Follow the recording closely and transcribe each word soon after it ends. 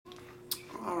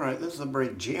this is a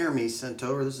break Jeremy sent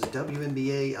over. This is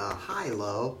WNBA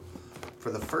high-low.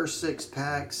 For the first 6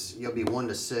 packs, you'll be 1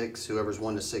 to 6. Whoever's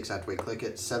 1 to 6 after we click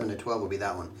it, 7 to 12 will be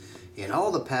that one. In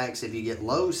all the packs, if you get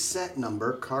low set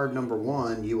number, card number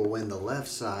 1, you will win the left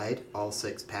side, all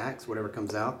 6 packs, whatever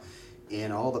comes out.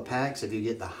 In all the packs, if you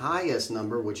get the highest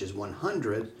number, which is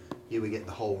 100, you would get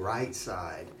the whole right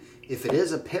side. If it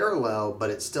is a parallel, but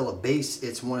it's still a base,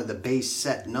 it's one of the base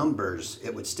set numbers,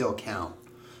 it would still count.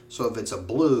 So if it's a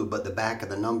blue, but the back of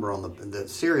the number on the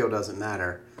serial doesn't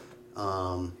matter.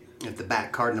 If the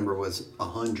back card number was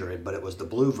 100, but it was the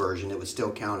blue version, it would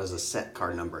still count as a set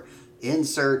card number.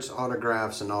 Inserts,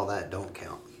 autographs, and all that don't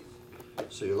count.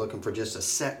 So you're looking for just a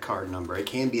set card number. It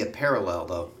can be a parallel,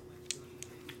 though,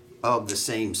 of the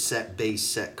same set base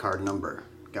set card number.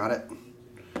 Got it?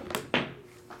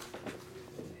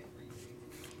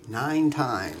 9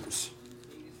 times.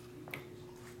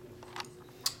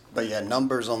 But yeah,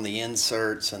 numbers on the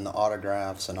inserts and the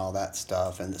autographs and all that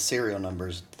stuff and the serial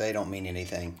numbers, they don't mean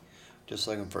anything. Just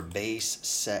looking for base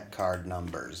set card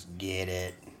numbers. Get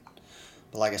it?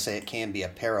 But like I say, it can be a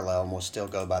parallel and we'll still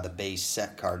go by the base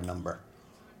set card number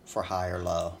for high or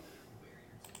low.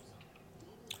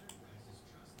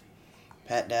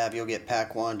 Pat Dab, you'll get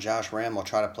pack 1. Josh Ram will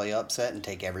try to play upset and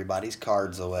take everybody's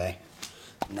cards away.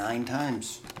 9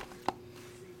 times.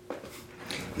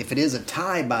 If it is a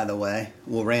tie, by the way,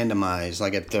 we'll randomize.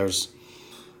 Like if there's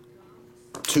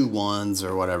 2 1s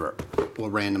or whatever,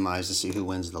 we'll randomize to see who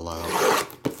wins the low.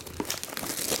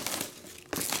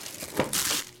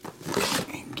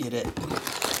 Get it?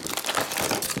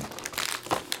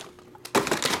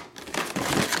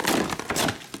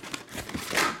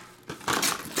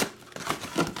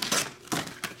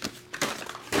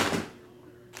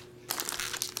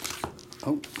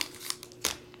 Oh. 1,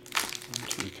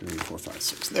 2, 3, 4, 5,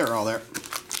 6. They're all there.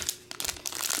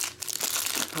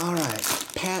 All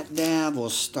right. Pat Dab will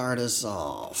start us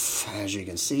off. As you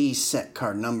can see, set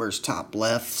card numbers top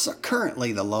left. So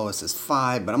currently the lowest is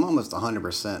 5, but I'm almost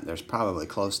 100%. There's probably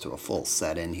close to a full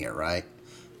set in here, right?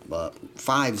 But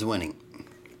 5's winning.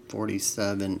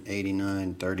 47,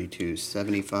 89, 32,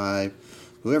 75.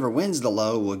 Whoever wins the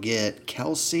low will get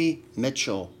Kelsey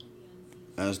Mitchell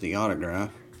as the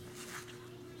autograph.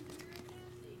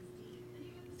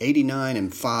 89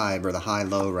 and 5 are the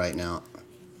high-low right now.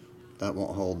 That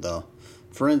won't hold, though.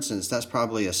 For instance, that's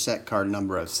probably a set card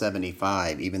number of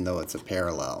 75, even though it's a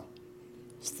parallel.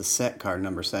 It's the set card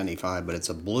number 75, but it's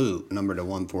a blue number to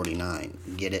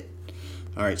 149. Get it?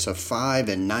 All right, so 5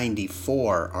 and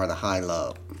 94 are the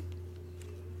high-low.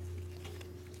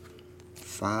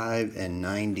 5 and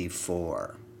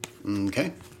 94.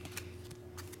 Okay.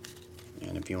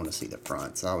 And if you want to see the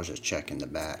fronts, I was just checking the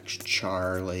backs.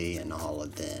 Charlie and all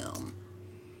of them.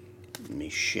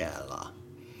 Michelle.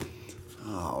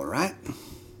 All right.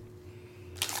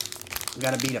 We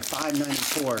got to beat a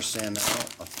 594, Sam.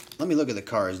 Let me look at the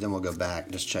cards, then we'll go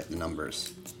back. Just check the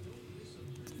numbers.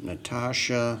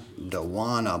 Natasha,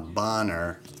 Dawana,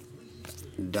 Bonner,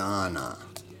 Donna.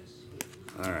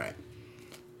 All right.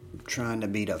 I'm trying to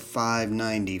beat a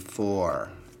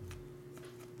 594.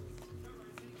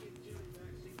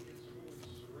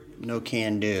 No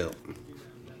can do.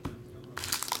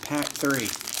 Pack 3.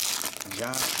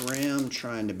 Josh Rim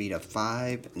trying to beat a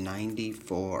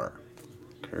 594.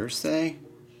 Kersey.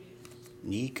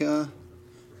 Nika.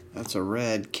 That's a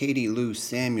red. Katie Lou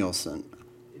Samuelson.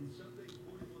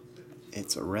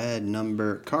 It's a red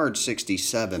number. Card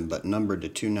 67, but numbered to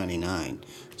 299.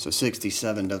 So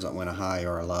 67 doesn't win a high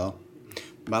or a low.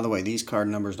 By the way, these card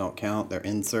numbers don't count. They're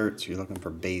inserts. You're looking for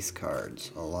base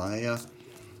cards. Aliyah.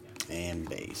 And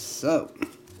base. So,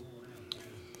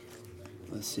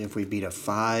 let's see if we beat a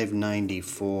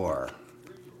 594.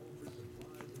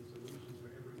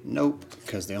 Nope,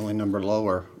 because the only number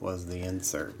lower was the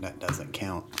insert. That doesn't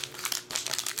count.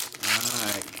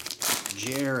 Alright,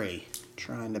 Jerry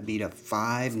trying to beat a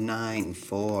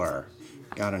 594.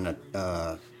 Got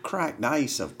a cracked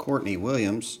ice of Courtney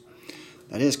Williams.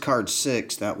 That is card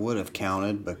 6. That would have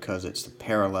counted because it's the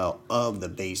parallel of the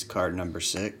base card number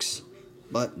 6.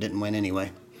 But didn't win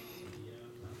anyway.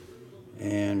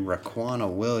 And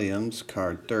Raquana Williams,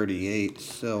 card 38,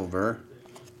 silver.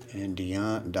 And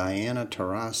Diana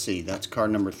Taurasi, that's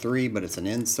card number 3, but it's an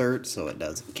insert, so it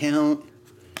doesn't count.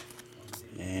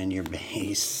 And your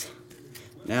base.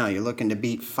 Now you're looking to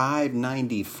beat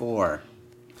 594.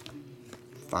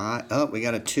 Oh, we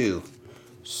got a 2.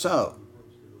 So,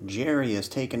 Jerry has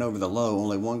taken over the low.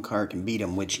 Only one card can beat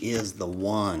him, which is the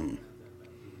 1.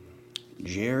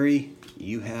 Jerry,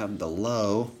 you have the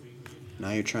low.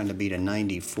 Now you're trying to beat a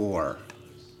 94.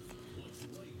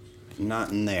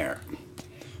 Not in there.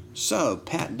 So,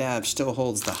 Pat Dav still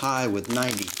holds the high with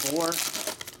 94.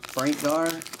 Frank Gar,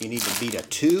 you need to beat a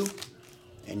 2,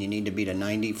 and you need to beat a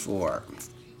 94.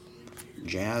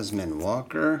 Jasmine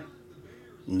Walker,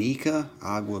 Nika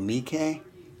Aguamike,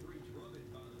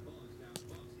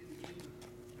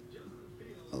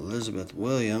 Elizabeth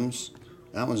Williams.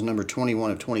 That one's number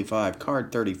 21 of 25.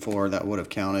 Card 34, that would have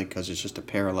counted because it's just a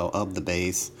parallel of the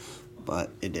base,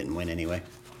 but it didn't win anyway.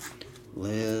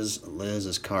 Liz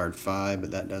is card 5,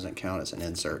 but that doesn't count as an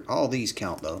insert. All these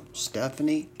count though.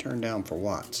 Stephanie, turned down for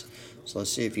Watts. So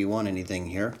let's see if you won anything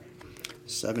here.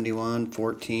 71,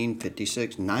 14,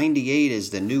 56, 98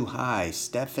 is the new high.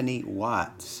 Stephanie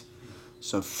Watts.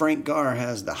 So Frank Gar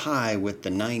has the high with the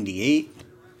 98.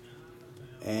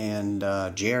 And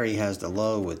Jerry has the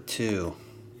low with 2.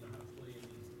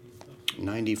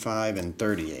 95 and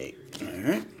 38. All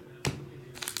right.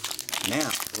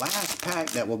 Now, last pack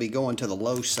that will be going to the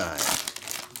low side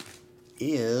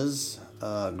is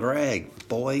Greg,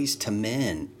 Boys to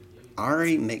Men.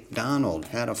 Ari McDonald,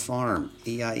 Had a Farm,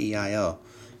 EIEIO.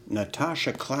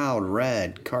 Natasha Cloud,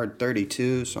 Red, card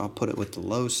 32, so I'll put it with the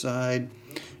low side.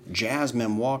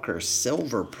 Jasmine Walker,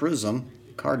 Silver Prizm,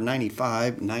 card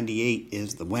 95. 98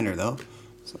 is the winner, though,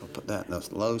 so I'll put that in the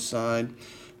low side.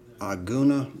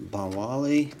 Aguna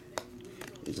Bawali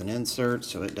is an insert,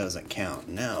 so it doesn't count.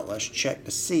 Now, let's check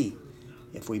to see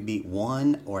if we beat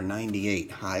 1 or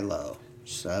 98, high-low.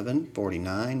 7,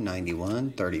 49,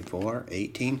 91, 34,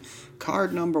 18.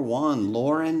 Card number 1,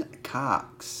 Lauren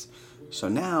Cox. So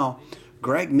now,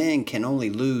 Greg Min can only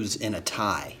lose in a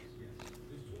tie,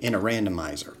 in a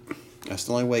randomizer. That's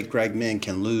the only way Greg Min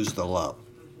can lose the low.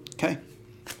 Okay,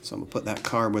 so I'm going to put that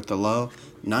card with the low.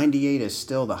 98 is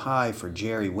still the high for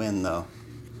Jerry Wynn, though.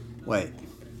 Wait.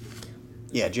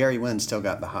 Yeah, Jerry Wynn still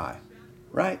got the high,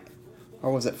 right?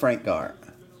 Or was it Frank Gar?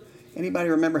 Anybody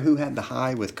remember who had the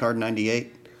high with card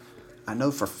 98? I know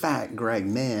for fact Greg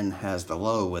Min has the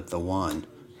low with the 1.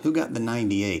 Who got the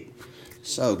 98?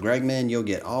 So, Greg Min, you'll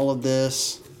get all of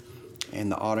this and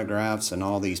the autographs and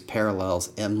all these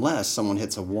parallels unless someone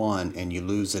hits a 1 and you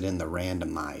lose it in the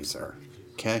randomizer.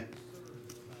 Okay?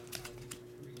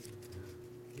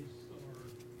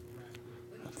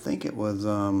 I think it was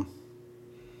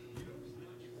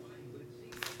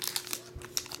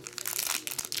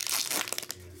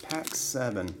pack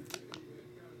 7.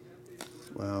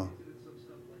 Well,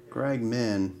 Greg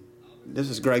Min. This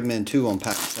is Greg Min 2 on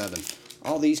pack 7.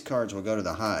 All these cards will go to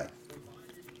the high.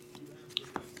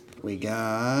 We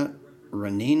got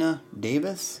Renina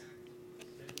Davis.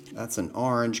 That's an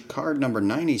orange. Card number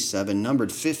 97,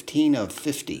 numbered 15 of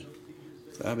 50.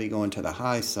 So that'll be going to the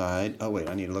high side. Oh, wait,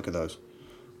 I need to look at those.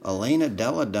 Elena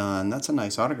Deladon. That's a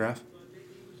nice autograph.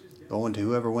 Going to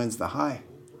whoever wins the high.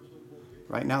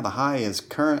 Right now, the high is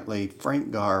currently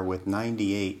Frank Gar with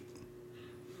 98.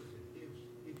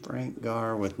 Frank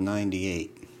Gar with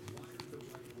 98.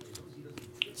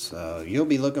 So you'll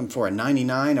be looking for a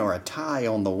 99 or a tie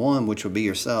on the 1, which will be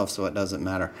yourself, so it doesn't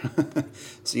matter.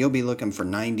 So you'll be looking for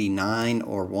 99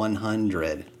 or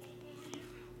 100.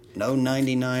 No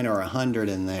 99 or 100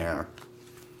 in there.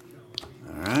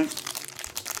 All right.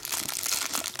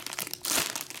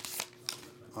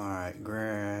 All right,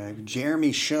 Greg.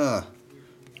 Jeremy Shaw.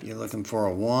 You're looking for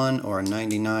a 1 or a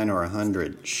 99 or a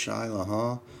 100. Shyla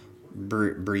Hall.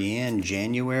 Brianne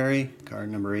January,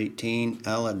 card number 18.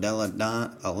 Elena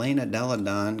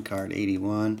Deladon, card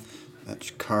 81.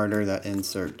 That's Carter. That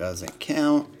insert doesn't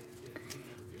count.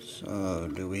 So,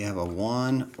 do we have a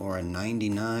 1 or a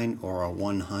 99 or a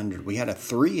 100? We had a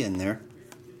 3 in there.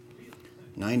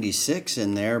 96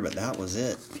 in there, but that was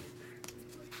it.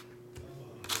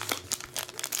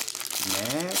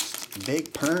 Next,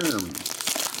 Big Perm.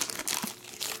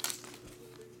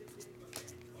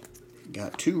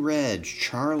 Got 2 reds.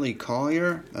 Charlie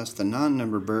Collier, that's the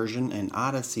non-numbered version, and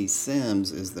Odyssey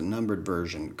Sims is the numbered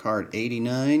version. Card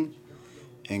 89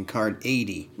 and card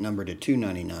 80, numbered to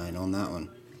 299 on that one.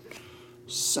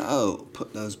 So,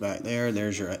 put those back there.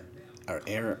 There's your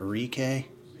Enrique.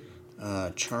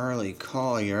 Charlie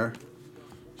Collier.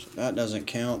 So that doesn't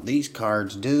count. These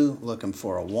cards do. Looking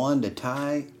for a 1 to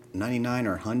tie. 99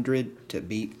 or 100 to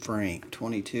beat Frank.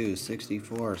 22,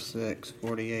 64, 6,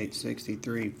 48,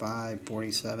 63, 5,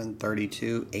 47,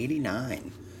 32,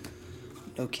 89.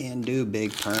 No can do,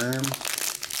 Big Perm.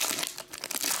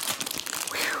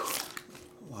 Whew.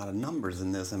 A lot of numbers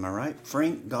in this, am I right?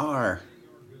 Frank Gar.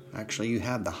 Actually, you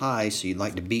have the high, so you'd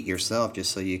like to beat yourself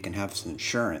just so you can have some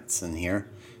insurance in here.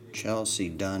 Chelsea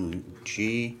Dunn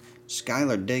G.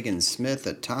 Skylar Diggins Smith,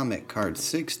 Atomic, card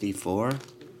 64.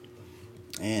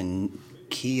 And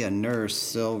Kia Nurse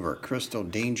Silver. Crystal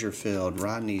Dangerfield,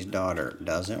 Rodney's daughter.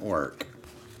 Doesn't work.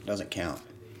 Doesn't count.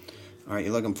 All right,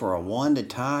 you're looking for a 1 to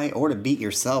tie or to beat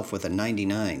yourself with a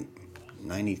 99.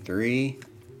 93,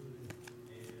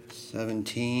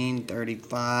 17,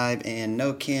 35, and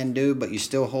no can do, but you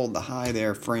still hold the high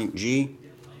there, Frank G.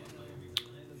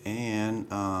 And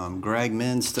Greg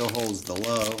Min still holds the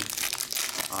low,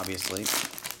 obviously,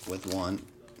 with 1.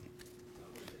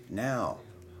 Now,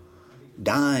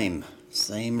 dime,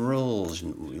 same rules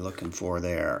you're looking for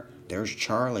there. There's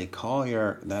Charlie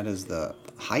Collier, that is the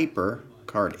hyper,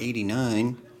 card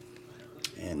 89.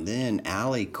 And then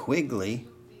Allie Quigley,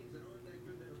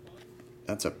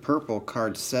 that's a purple,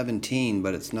 card 17,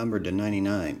 but it's numbered to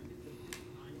 99.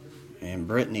 And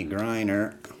Brittany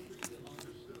Griner,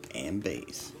 and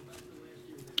base.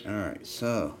 Alright,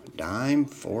 so dime,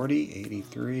 40,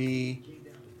 83,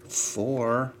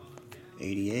 4,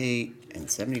 88,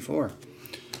 and 74.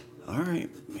 Alright,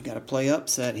 we got to play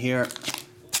upset here.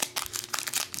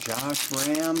 Josh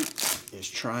Ram is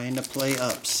trying to play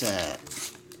upset.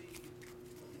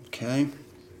 Okay.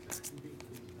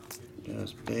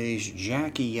 Just base.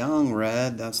 Jackie Young,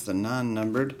 red. That's the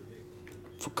non-numbered.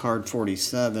 For card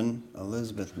 47.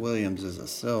 Elizabeth Williams is a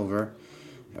silver.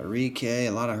 Enrique,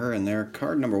 a lot of her in there.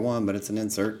 Card number 1, but it's an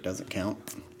insert. Doesn't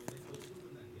count.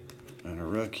 And a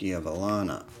rookie of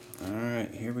Alana.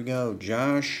 Alright, here we go.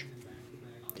 Josh,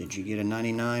 did you get a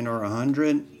 99 or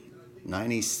 100?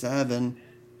 97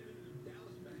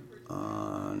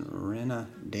 on Rena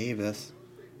Davis.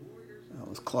 That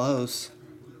was close.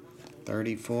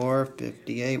 34,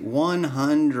 58,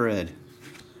 100.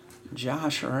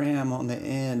 Josh Ram on the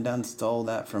end done stole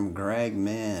that from Greg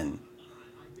Min.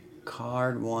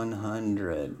 Card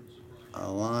 100.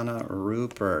 Alana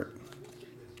Rupert.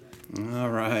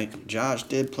 Alright, Josh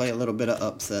did play a little bit of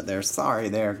upset there. Sorry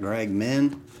there, Greg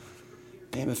Min.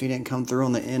 Damn if he didn't come through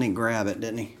on the end and grab it,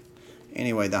 didn't he?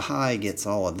 Anyway, the high gets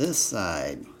all of this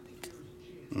side.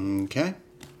 Okay.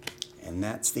 And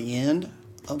that's the end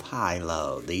of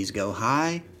high-low. These go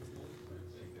high,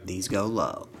 these go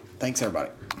low. Thanks,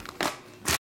 everybody.